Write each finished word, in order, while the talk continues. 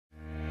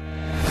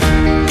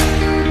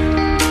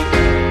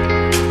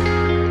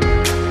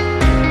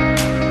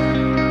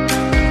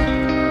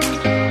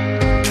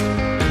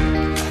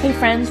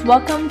friends.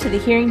 Welcome to the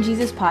Hearing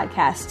Jesus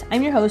podcast.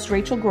 I'm your host,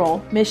 Rachel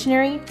Grohl,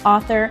 missionary,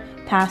 author,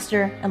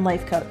 pastor, and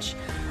life coach.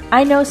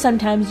 I know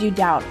sometimes you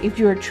doubt if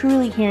you are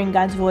truly hearing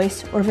God's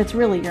voice or if it's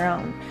really your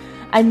own.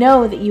 I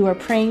know that you are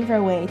praying for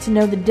a way to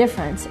know the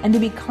difference and to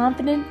be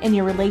confident in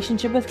your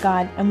relationship with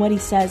God and what He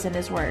says in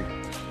His Word.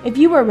 If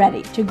you are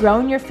ready to grow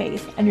in your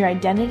faith and your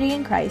identity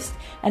in Christ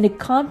and to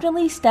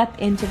confidently step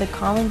into the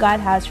calling God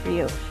has for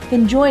you,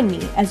 then join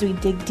me as we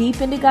dig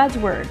deep into God's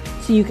Word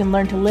so you can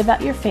learn to live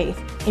out your faith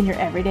in your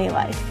everyday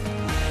life.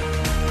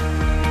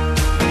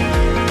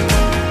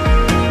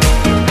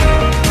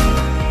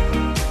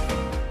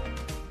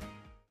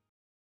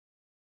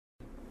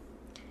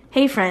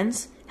 Hey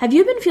friends, have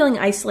you been feeling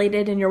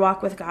isolated in your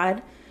walk with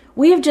God?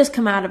 We have just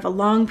come out of a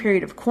long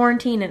period of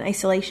quarantine and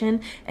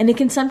isolation, and it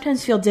can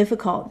sometimes feel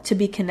difficult to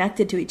be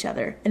connected to each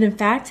other. And in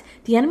fact,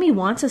 the enemy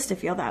wants us to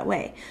feel that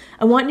way.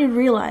 I want you to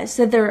realize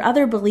that there are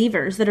other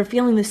believers that are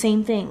feeling the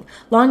same thing,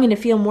 longing to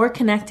feel more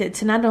connected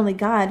to not only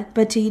God,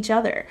 but to each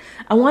other.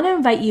 I want to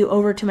invite you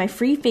over to my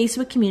free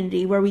Facebook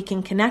community where we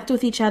can connect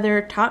with each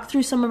other, talk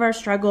through some of our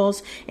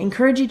struggles,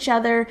 encourage each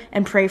other,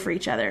 and pray for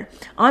each other.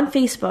 On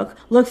Facebook,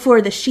 look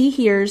for the She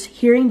Hears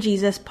Hearing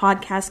Jesus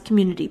podcast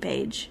community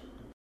page.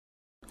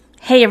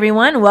 Hey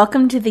everyone,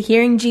 welcome to the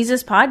Hearing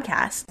Jesus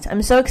podcast.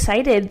 I'm so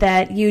excited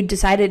that you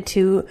decided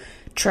to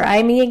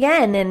try me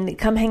again and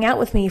come hang out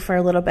with me for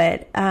a little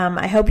bit.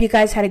 I hope you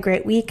guys had a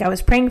great week. I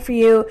was praying for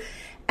you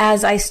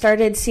as I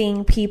started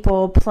seeing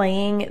people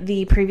playing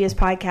the previous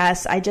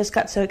podcast. I just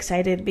got so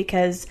excited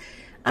because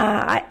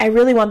I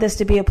really want this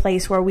to be a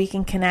place where we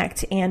can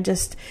connect and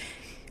just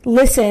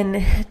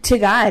listen to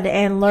God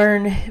and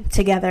learn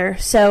together.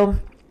 So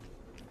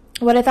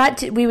what I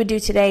thought we would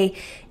do today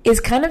is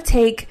kind of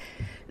take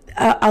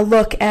a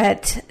look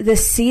at the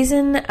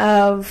season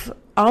of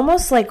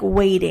almost like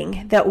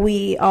waiting that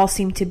we all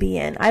seem to be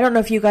in. I don't know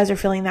if you guys are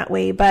feeling that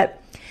way,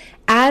 but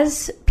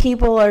as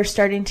people are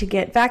starting to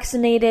get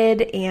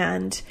vaccinated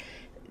and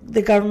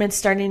the government's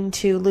starting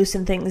to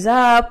loosen things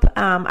up,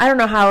 I don't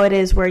know how it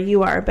is where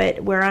you are,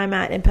 but where I'm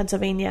at in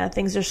Pennsylvania,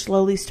 things are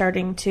slowly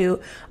starting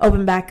to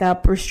open back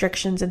up.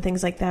 Restrictions and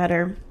things like that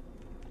are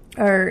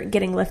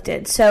getting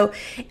lifted. So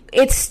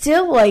it's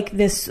still like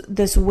this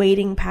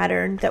waiting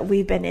pattern that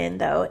we've been in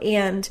though.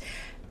 And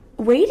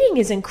waiting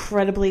is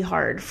incredibly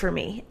hard for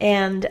me.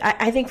 And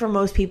I think for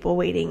most people,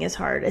 waiting is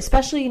hard,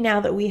 especially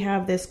now that we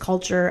have this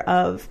culture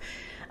of,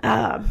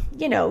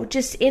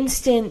 just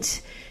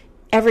instant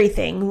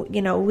everything.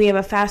 We have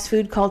a fast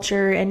food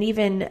culture, and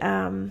even,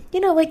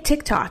 like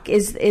TikTok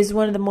is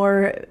one of the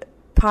more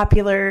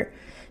popular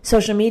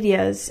social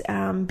medias,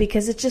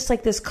 because it's just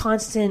like this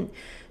constant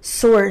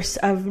source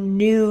of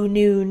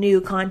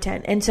new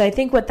content. And so I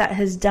think what that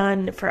has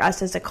done for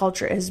us as a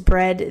culture has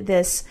bred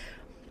this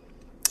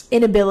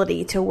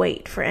inability to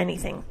wait for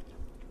anything.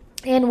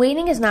 And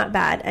waiting is not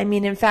bad. I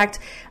mean, in fact,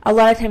 a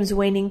lot of times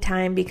waiting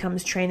time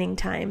becomes training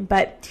time.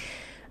 But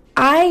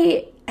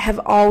I have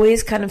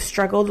always kind of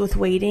struggled with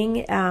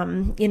waiting.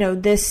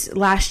 This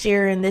last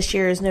year and this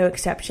year is no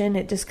exception.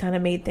 It just kind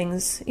of made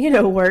things,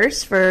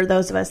 worse for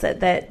those of us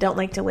that don't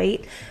like to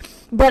wait.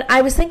 But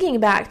I was thinking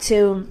back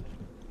to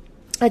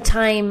a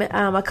time,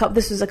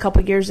 this was a couple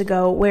years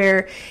ago,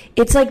 where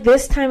it's like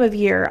this time of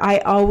year, I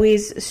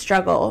always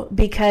struggle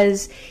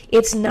because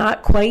it's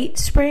not quite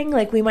spring.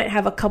 Like we might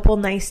have a couple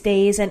nice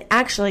days, and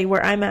actually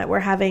where I'm at,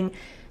 we're having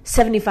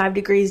 75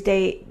 degree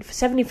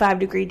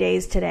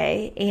days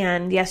today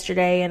and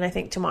yesterday, and I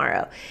think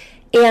tomorrow.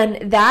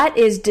 And that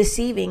is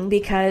deceiving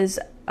because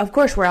of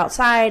course we're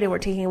outside and we're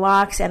taking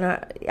walks, and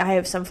I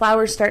have some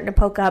flowers starting to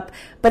poke up,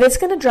 but it's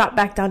going to drop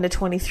back down to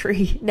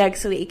 23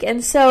 next week.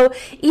 And so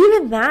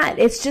even that,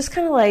 it's just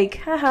kind of like,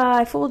 haha,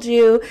 I fooled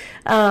you.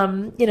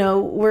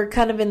 We're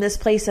kind of in this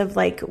place of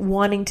like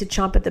wanting to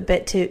chomp at the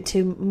bit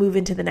to move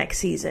into the next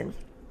season.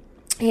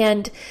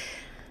 And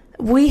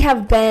we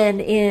have been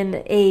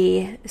in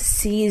a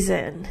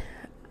season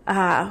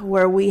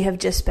where we have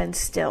just been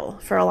still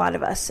for a lot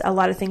of us. A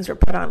lot of things were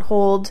put on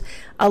hold.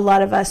 A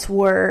lot of us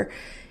were,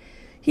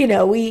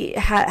 we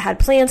had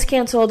plans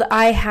canceled.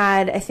 I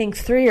had, I think,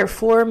 3 or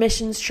 4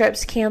 missions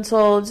trips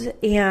canceled,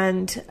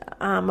 and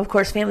of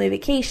course, family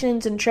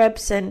vacations and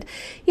trips. And,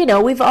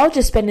 we've all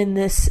just been in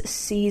this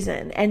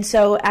season. And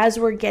so as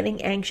we're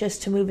getting anxious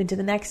to move into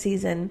the next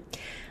season,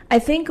 I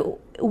think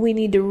we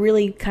need to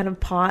really kind of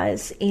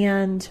pause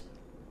and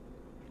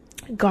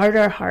guard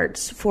our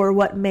hearts for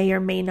what may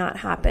or may not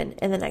happen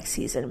in the next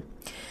season.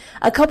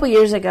 A couple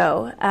years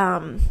ago,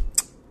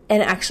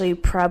 and actually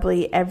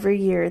probably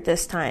every year at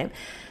this time,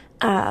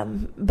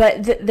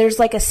 but there's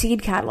like a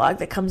seed catalog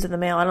that comes in the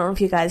mail. I don't know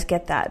if you guys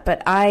get that,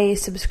 but I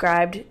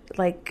subscribed,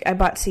 I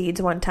bought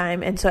seeds one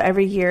time, and so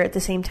every year at the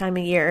same time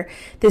of year,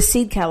 this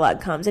seed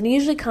catalog comes, and it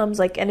usually comes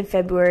like end of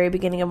February,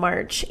 beginning of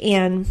March.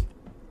 And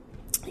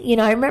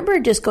I remember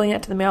just going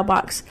out to the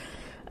mailbox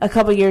a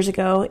couple years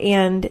ago,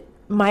 and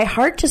my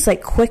heart just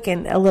like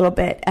quickened a little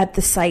bit at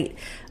the sight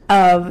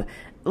of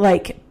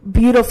like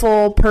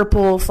beautiful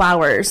purple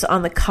flowers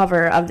on the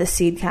cover of the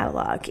seed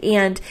catalog.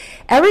 And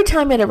every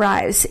time it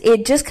arrives,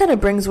 it just kind of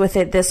brings with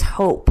it this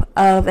hope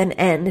of an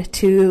end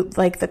to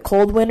like the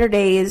cold winter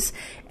days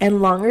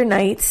and longer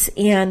nights.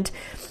 And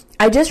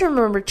I just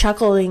remember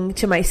chuckling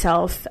to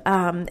myself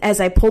as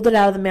I pulled it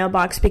out of the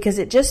mailbox, because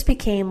it just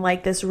became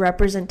like this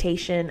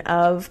representation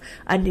of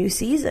a new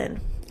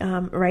season.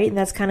 Right? And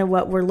that's kind of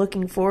what we're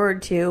looking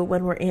forward to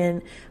when we're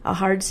in a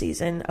hard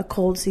season, a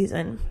cold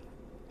season,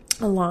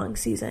 a long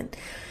season.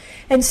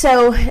 And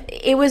so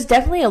it was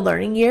definitely a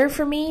learning year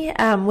for me.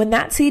 When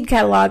that seed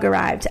catalog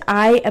arrived,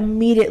 I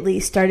immediately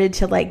started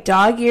to like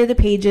dog ear the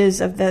pages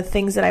of the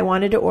things that I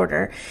wanted to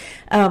order.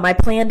 I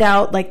planned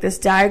out like this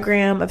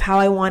diagram of how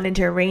I wanted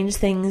to arrange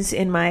things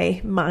in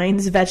my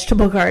mind's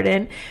vegetable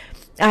garden.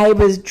 I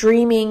was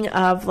dreaming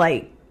of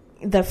like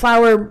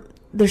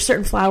there's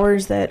certain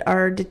flowers that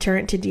are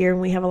deterrent to deer,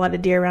 and we have a lot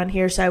of deer around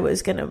here. So I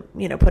was going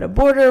to, put a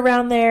border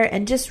around there,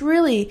 and just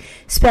really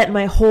spent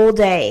my whole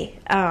day,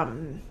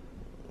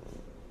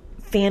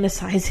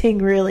 fantasizing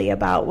really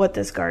about what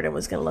this garden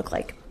was going to look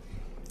like.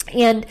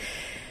 And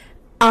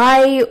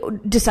I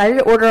decided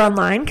to order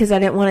online because I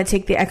didn't want to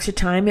take the extra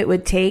time it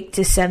would take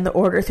to send the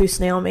order through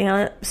snail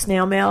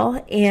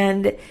mail.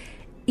 And,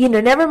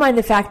 never mind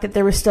the fact that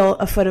there was still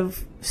a foot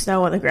of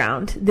snow on the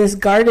ground. This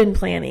garden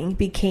planning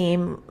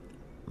became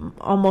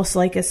almost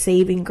like a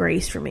saving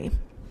grace for me.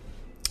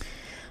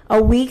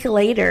 A week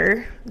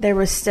later, there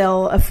was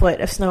still a foot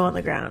of snow on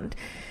the ground.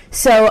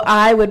 So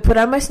I would put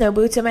on my snow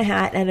boots and my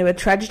hat, and I would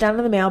trudge down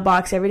to the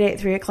mailbox every day at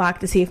 3 o'clock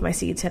to see if my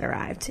seeds had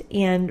arrived.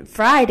 And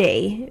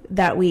Friday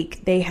that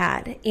week, they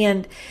had.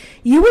 And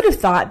you would have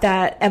thought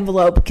that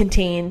envelope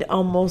contained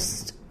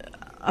almost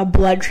a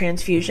blood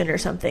transfusion or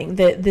something.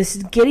 This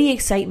giddy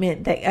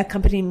excitement that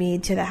accompanied me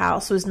to the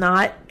house was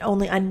not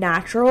only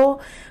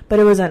unnatural, but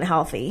it was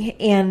unhealthy.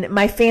 And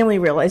my family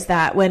realized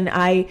that when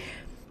I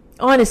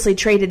honestly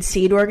traded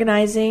seed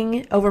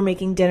organizing over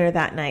making dinner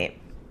that night.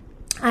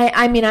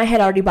 I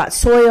had already bought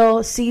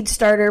soil, seed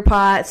starter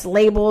pots,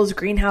 labels,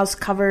 greenhouse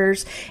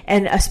covers,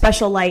 and a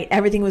special light.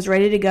 Everything was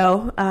ready to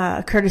go,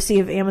 courtesy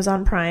of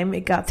Amazon Prime.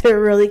 It got there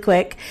really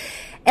quick.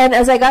 And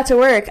as I got to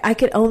work, I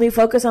could only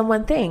focus on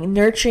one thing: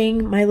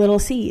 nurturing my little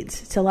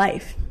seeds to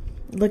life,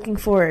 looking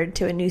forward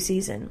to a new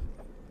season.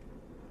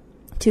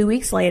 2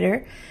 weeks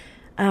later,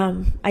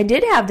 I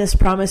did have this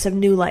promise of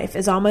new life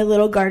as all my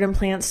little garden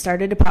plants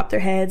started to pop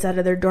their heads out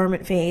of their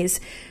dormant phase,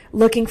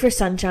 looking for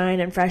sunshine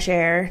and fresh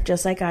air,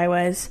 just like I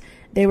was.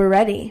 They were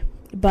ready,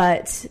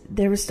 but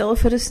there was still a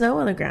foot of snow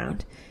on the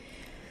ground.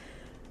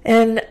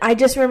 And I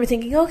just remember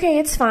thinking, okay,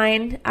 it's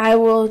fine. I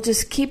will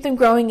just keep them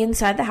growing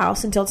inside the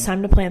house until it's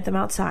time to plant them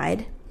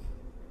outside.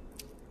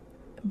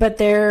 But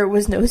there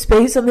was no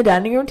space on the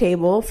dining room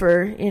table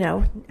for,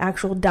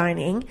 actual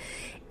dining.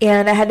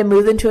 And I had to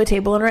move them to a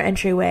table in our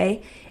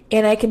entryway.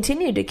 And I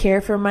continued to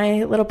care for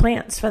my little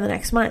plants for the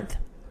next month.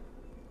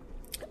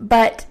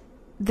 But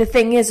the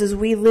thing is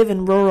we live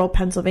in rural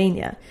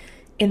Pennsylvania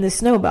in the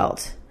snow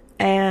belt.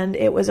 And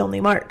it was only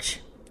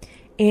March.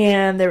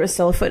 And there was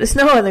still a foot of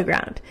snow on the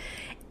ground.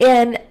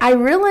 And I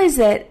realized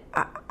that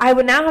I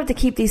would now have to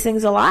keep these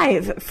things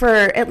alive for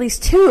at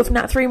least 2, if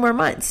not 3 more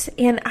months.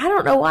 And I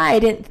don't know why I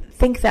didn't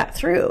think that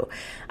through.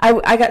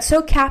 I got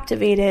so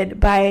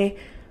captivated by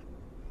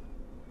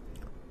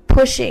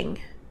pushing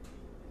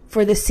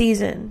for the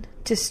season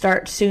to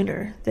start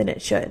sooner than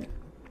it should.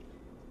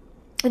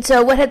 And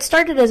so what had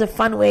started as a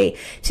fun way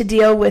to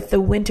deal with the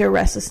winter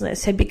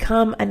restlessness had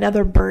become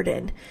another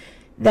burden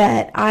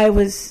that I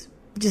was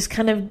just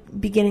kind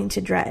of beginning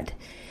to dread.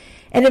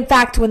 And in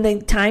fact, when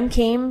the time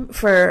came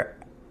for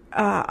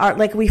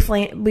we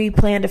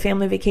planned a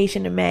family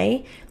vacation in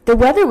May, the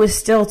weather was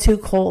still too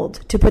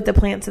cold to put the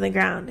plants in the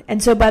ground.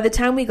 And so by the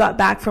time we got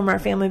back from our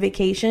family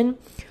vacation,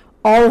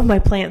 all of my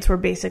plants were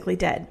basically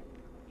dead.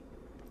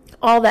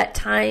 All that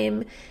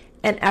time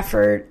and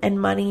effort and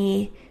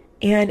money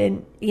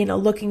and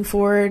looking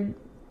forward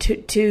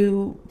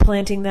to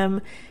planting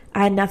them,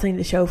 I had nothing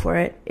to show for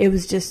it. It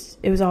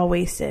was all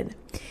wasted.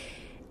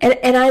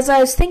 And as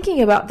I was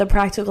thinking about the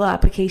practical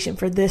application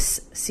for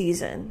this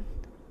season,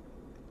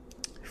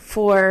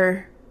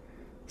 for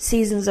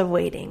seasons of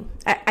waiting,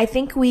 I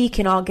think we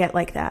can all get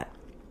like that.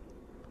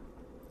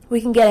 We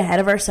can get ahead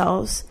of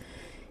ourselves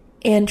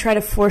and try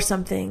to force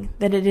something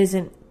that it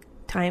isn't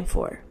time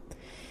for.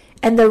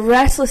 And the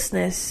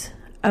restlessness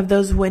of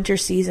those winter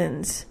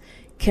seasons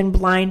can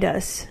blind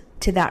us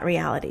to that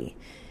reality.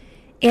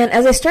 And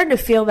as I started to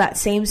feel that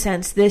same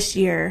sense this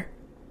year,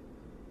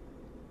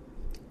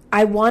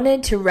 I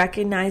wanted to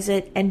recognize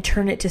it and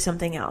turn it to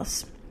something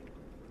else.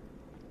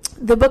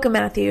 The book of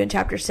Matthew in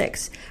chapter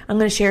 6, I'm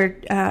going to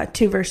share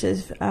 2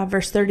 verses,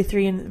 verse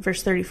 33 and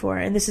verse 34.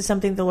 And this is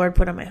something the Lord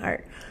put on my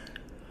heart.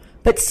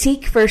 But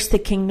seek first the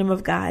kingdom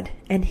of God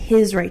and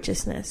his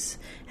righteousness,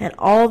 and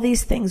all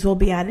these things will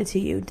be added to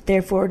you.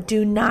 Therefore,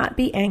 do not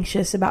be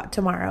anxious about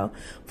tomorrow,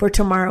 for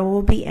tomorrow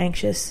will be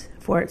anxious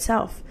for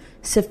itself.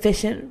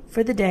 Sufficient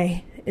for the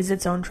day is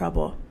its own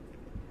trouble.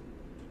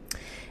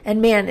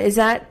 And man, is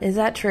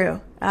that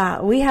true?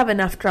 We have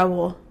enough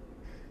trouble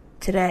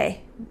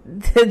today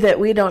that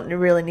we don't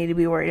really need to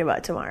be worried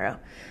about tomorrow.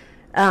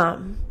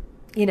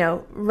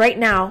 Right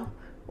now,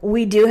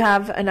 we do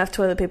have enough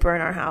toilet paper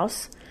in our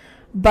house,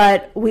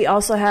 but we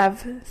also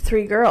have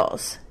 3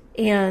 girls,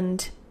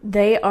 and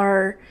they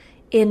are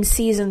in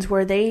seasons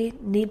where they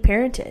need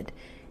parented.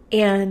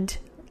 And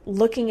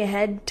looking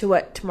ahead to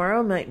what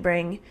tomorrow might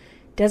bring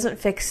doesn't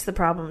fix the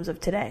problems of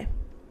today.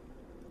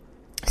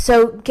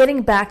 So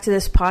getting back to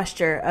this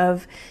posture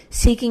of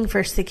seeking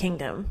first the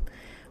kingdom,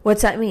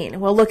 what's that mean?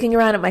 Well, looking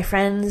around at my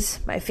friends,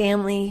 my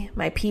family,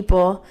 my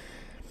people,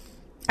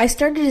 I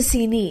started to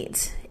see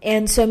needs.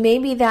 And so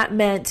maybe that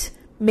meant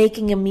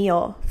making a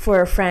meal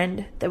for a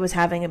friend that was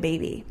having a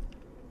baby.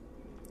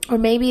 Or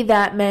maybe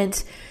that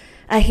meant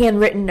a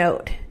handwritten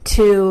note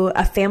to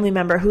a family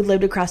member who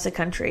lived across the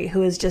country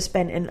who has just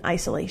been in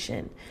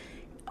isolation.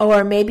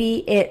 Or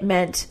maybe it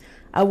meant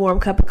a warm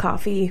cup of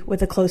coffee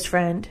with a close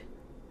friend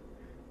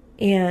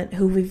and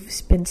who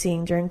we've been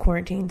seeing during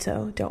quarantine,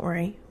 so don't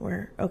worry,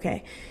 we're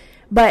okay.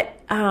 But,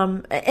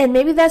 and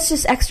maybe that's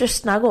just extra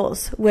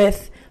snuggles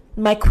with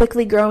my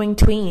quickly growing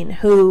tween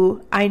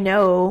who I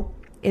know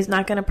is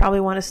not going to probably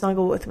want to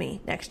snuggle with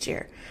me next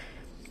year.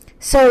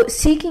 So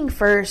seeking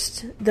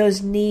first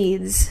those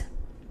needs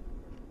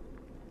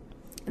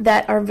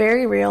that are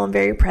very real and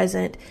very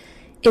present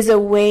is a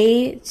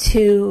way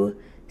to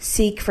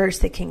seek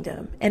first the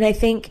kingdom. And I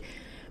think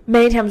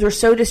many times we're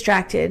so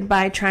distracted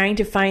by trying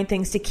to find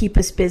things to keep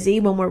us busy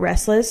when we're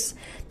restless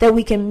that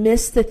we can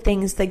miss the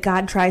things that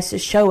God tries to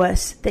show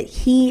us that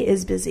He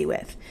is busy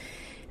with.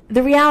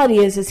 The reality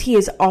is He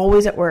is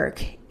always at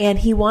work, and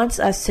He wants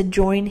us to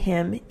join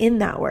Him in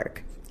that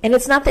work. And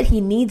it's not that He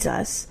needs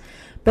us,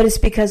 but it's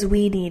because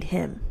we need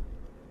Him.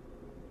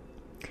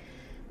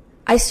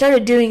 I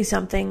started doing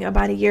something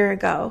about a year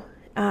ago.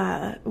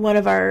 One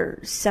of our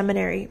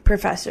seminary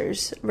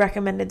professors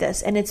recommended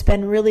this, and it's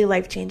been really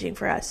life-changing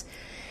for us.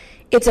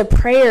 It's a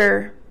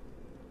prayer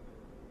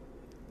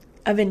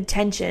of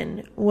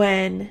intention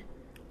when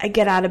I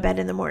get out of bed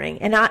in the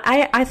morning. And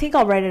I think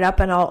I'll write it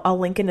up and I'll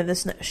link into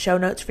this show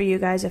notes for you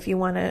guys if you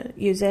want to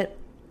use it.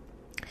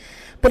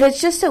 But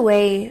it's just a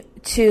way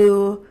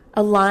to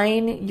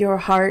align your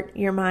heart,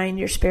 your mind,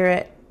 your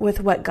spirit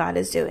with what God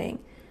is doing.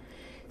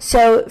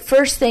 So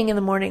first thing in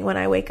the morning when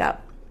I wake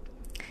up,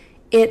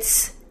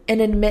 it's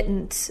an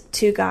admittance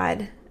to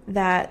God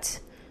that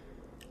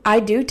I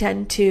do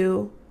tend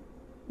to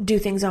do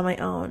things on my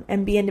own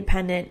and be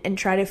independent and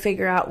try to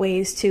figure out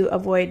ways to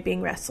avoid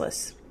being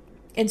restless.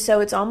 And so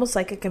it's almost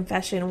like a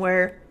confession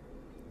where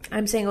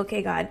I'm saying,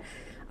 okay, God,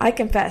 I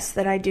confess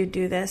that I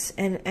do this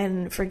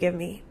and forgive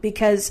me,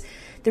 because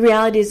the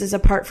reality is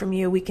apart from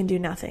you, we can do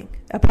nothing.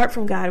 Apart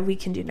from God, we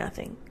can do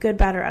nothing, good,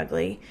 bad, or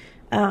ugly.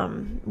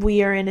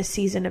 We are in a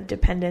season of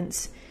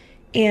dependence.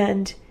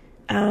 And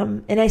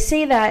I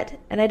say that,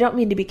 and I don't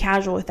mean to be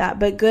casual with that,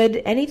 but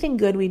anything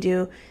good we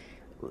do,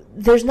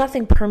 there's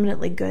nothing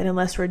permanently good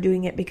unless we're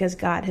doing it because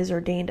God has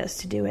ordained us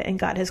to do it and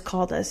God has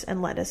called us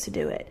and led us to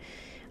do it.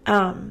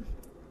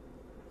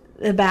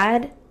 The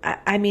bad,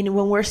 I mean,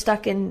 when we're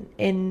stuck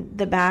in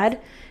the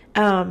bad,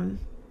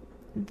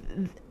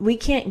 we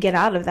can't get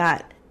out of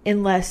that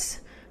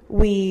unless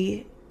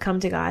we come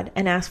to God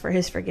and ask for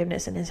His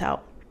forgiveness and His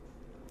help.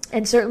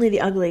 And certainly the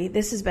ugly,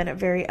 this has been a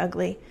very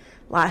ugly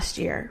last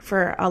year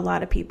for a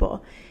lot of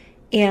people.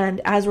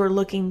 And as we're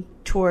looking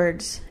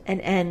towards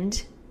an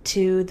end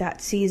to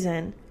that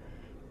season,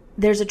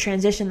 there's a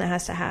transition that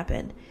has to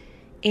happen.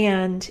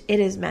 And it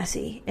is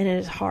messy and it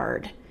is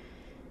hard.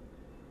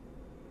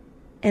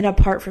 And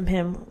apart from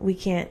Him, we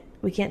can't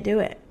do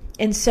it.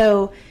 And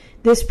so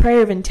this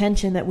prayer of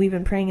intention that we've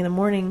been praying in the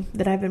morning,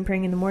 that I've been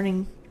praying in the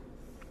morning,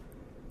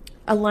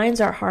 aligns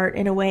our heart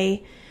in a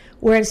way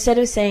where instead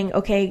of saying,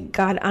 okay,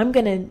 God, I'm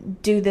going to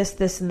do this,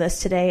 this, and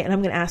this today, and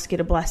I'm going to ask you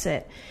to bless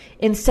it.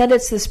 Instead,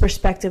 it's this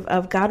perspective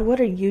of, God,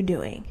 what are you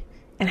doing?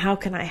 And how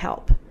can I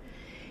help?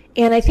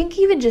 And I think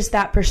even just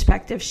that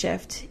perspective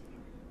shift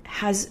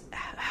has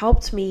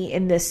helped me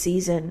in this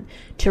season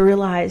to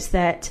realize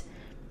that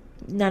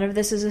none of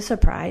this is a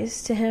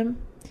surprise to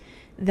Him,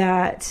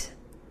 that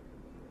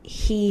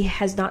He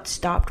has not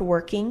stopped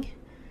working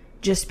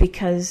just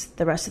because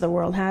the rest of the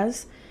world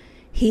has.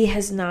 He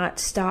has not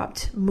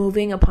stopped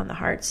moving upon the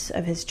hearts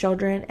of His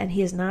children, and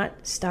He has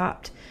not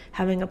stopped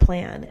having a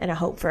plan and a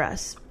hope for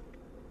us.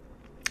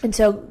 And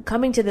so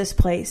coming to this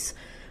place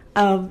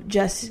of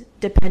just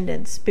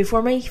dependence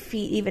before my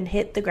feet even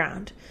hit the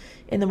ground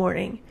in the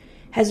morning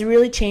has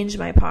really changed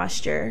my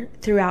posture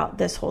throughout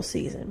this whole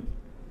season.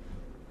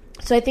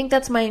 So I think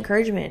that's my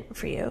encouragement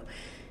for you,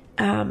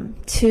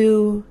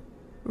 to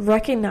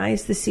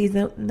recognize the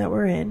season that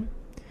we're in,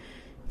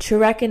 to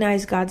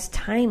recognize God's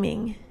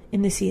timing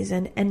in the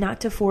season and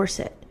not to force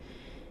it,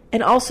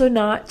 and also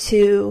not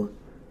to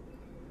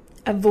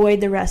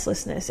avoid the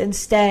restlessness,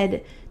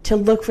 instead to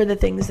look for the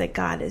things that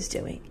God is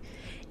doing.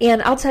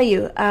 And I'll tell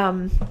you,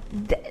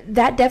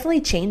 that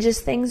definitely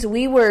changes things. I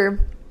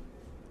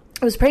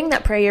was praying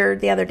that prayer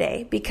the other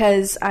day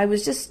because I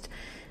was just,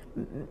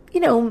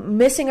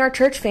 missing our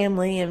church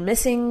family and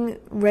missing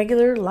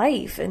regular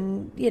life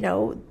and,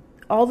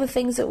 all the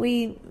things that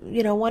we,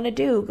 want to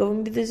do,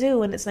 going to the zoo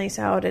when it's nice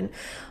out and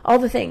all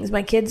the things,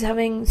 my kids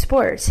having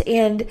sports.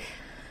 And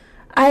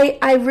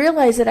I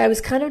realized that I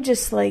was kind of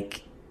just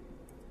like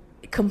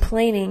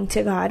complaining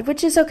to God,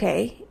 which is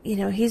okay.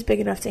 He's big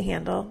enough to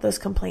handle those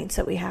complaints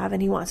that we have,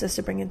 and he wants us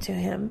to bring it to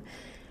him.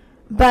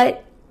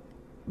 But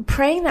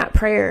praying that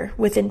prayer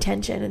with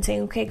intention and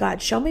saying, okay,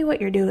 God, show me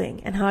what you're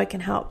doing and how I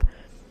can help.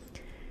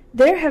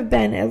 There have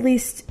been at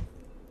least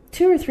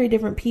 2 or 3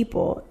 different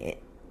people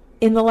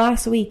in the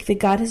last week that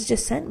God has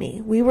just sent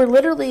me. We were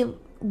literally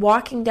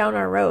walking down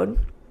our road,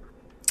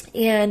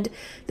 and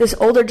this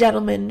older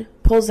gentleman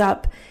pulls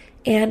up,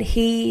 and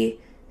he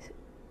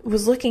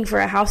was looking for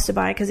a house to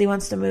buy because he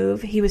wants to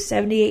move. He was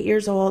 78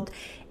 years old,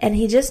 and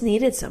he just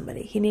needed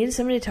somebody. He needed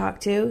somebody to talk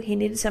to. He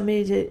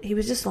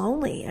was just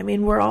lonely. I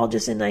mean, we're all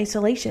just in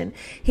isolation.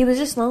 He was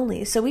just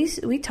lonely. So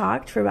we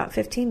talked for about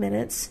 15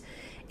 minutes,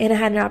 and I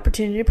had an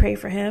opportunity to pray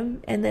for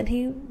him, and then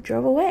he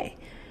drove away.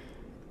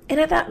 And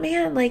I thought,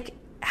 man, like,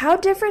 how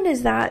different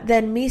is that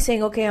than me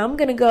saying, okay, I'm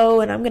going to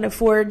go and I'm going to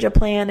forge a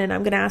plan and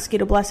I'm going to ask you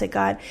to bless it,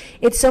 God.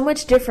 It's so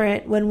much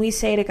different when we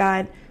say to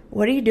God,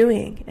 what are you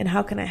doing and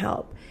how can I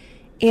help?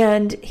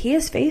 And he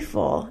is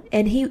faithful,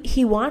 and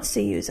he wants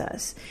to use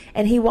us,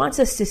 and he wants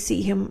us to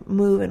see him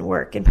move and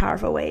work in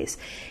powerful ways.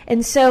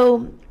 And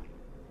so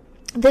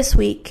this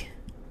week,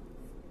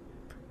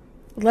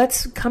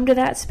 let's come to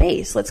that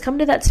space. Let's come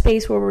to that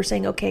space where we're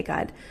saying, okay,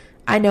 God,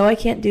 I know I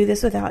can't do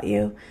this without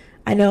you.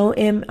 I know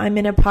I'm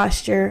in a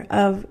posture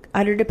of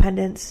utter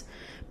dependence,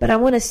 but I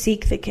want to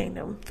seek the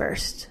kingdom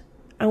first.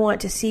 I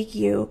want to seek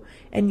you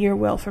and your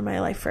will for my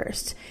life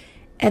first.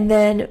 And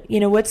then,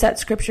 what's that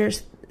scripture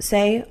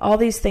say? All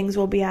these things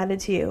will be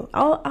added to you.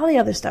 All the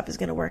other stuff is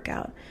going to work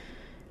out.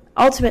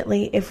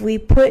 Ultimately, if we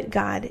put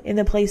God in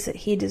the place that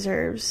he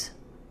deserves,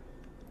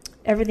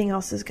 everything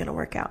else is going to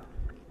work out.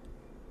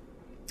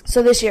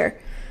 So this year,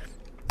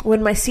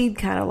 when my seed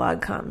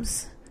catalog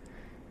comes,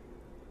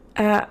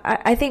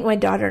 I think my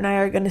daughter and I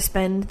are going to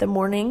spend the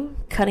morning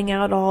cutting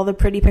out all the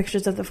pretty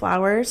pictures of the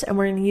flowers, and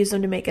we're going to use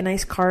them to make a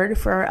nice card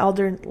for our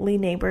elderly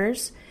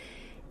neighbors.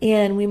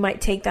 And we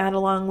might take that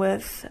along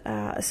with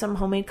some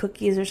homemade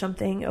cookies or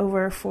something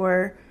over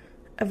for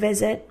a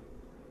visit.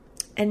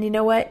 And you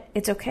know what?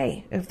 It's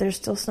okay if there's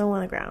still snow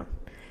on the ground,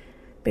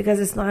 because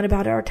it's not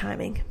about our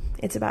timing.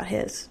 It's about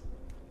his.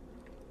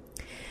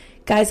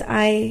 Guys,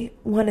 I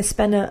want to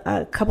spend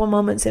a couple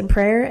moments in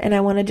prayer, and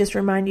I want to just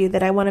remind you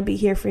that I want to be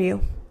here for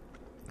you.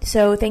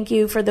 So thank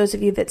you for those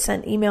of you that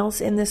sent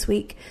emails in this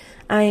week.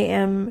 I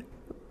am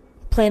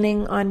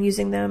planning on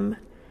using them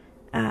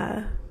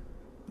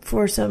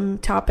for some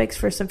topics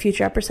for some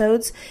future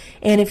episodes.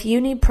 And if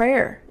you need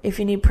prayer,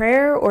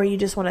 or you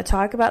just want to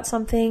talk about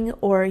something,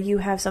 or you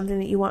have something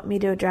that you want me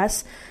to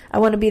address, I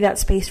want to be that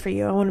space for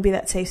you. I want to be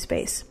that safe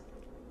space.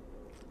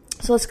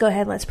 So let's go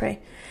ahead. Let's pray.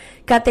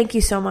 God, thank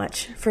you so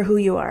much for who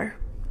you are.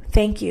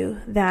 Thank you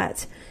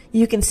that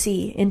you can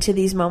see into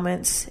these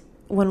moments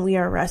when we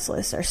are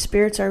restless. Our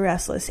spirits are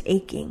restless,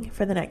 aching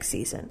for the next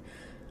season.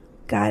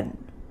 God,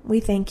 we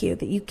thank you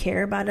that you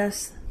care about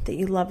us, that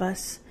you love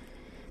us,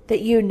 that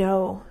you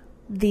know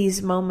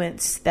these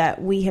moments that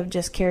we have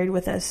just carried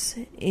with us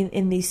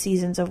in these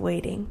seasons of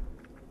waiting.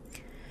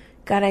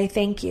 God, I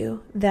thank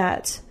you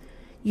that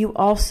you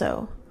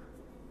also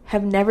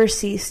have never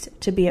ceased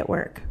to be at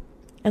work.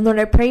 And Lord,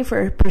 I pray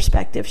for a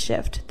perspective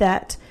shift,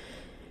 that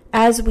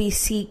as we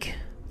seek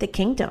the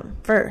kingdom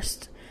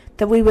first,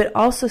 that we would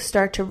also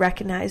start to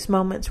recognize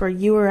moments where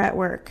you are at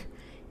work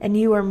and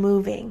you are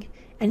moving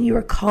and you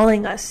are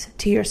calling us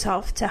to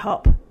yourself to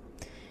help.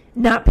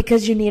 Not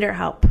because you need our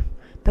help,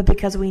 but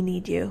because we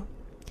need you.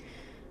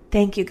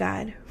 Thank you,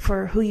 God,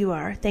 for who you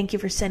are. Thank you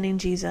for sending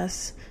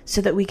Jesus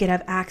so that we could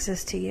have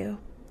access to you.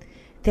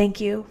 Thank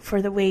you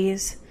for the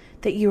ways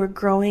that you are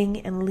growing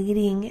and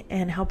leading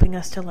and helping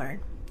us to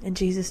learn. In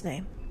Jesus'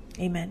 name,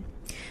 amen.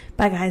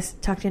 Bye, guys.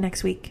 Talk to you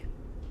next week.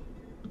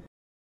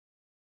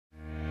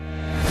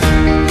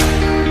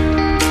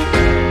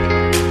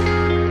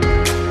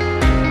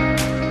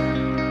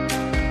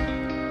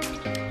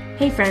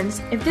 Hey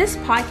friends, if this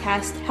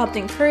podcast helped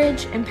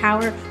encourage,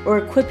 empower, or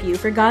equip you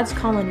for God's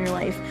call in your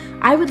life,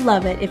 I would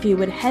love it if you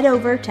would head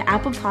over to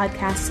Apple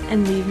Podcasts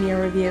and leave me a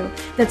review.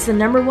 That's the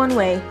 #1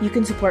 way you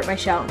can support my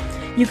show.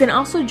 You can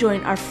also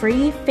join our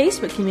free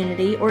Facebook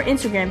community or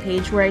Instagram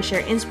page where I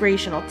share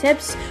inspirational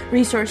tips,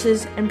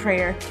 resources, and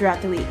prayer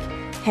throughout the week.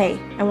 Hey,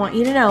 I want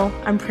you to know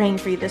I'm praying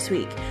for you this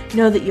week.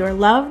 Know that you are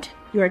loved,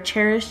 you are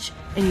cherished,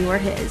 and you are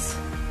His.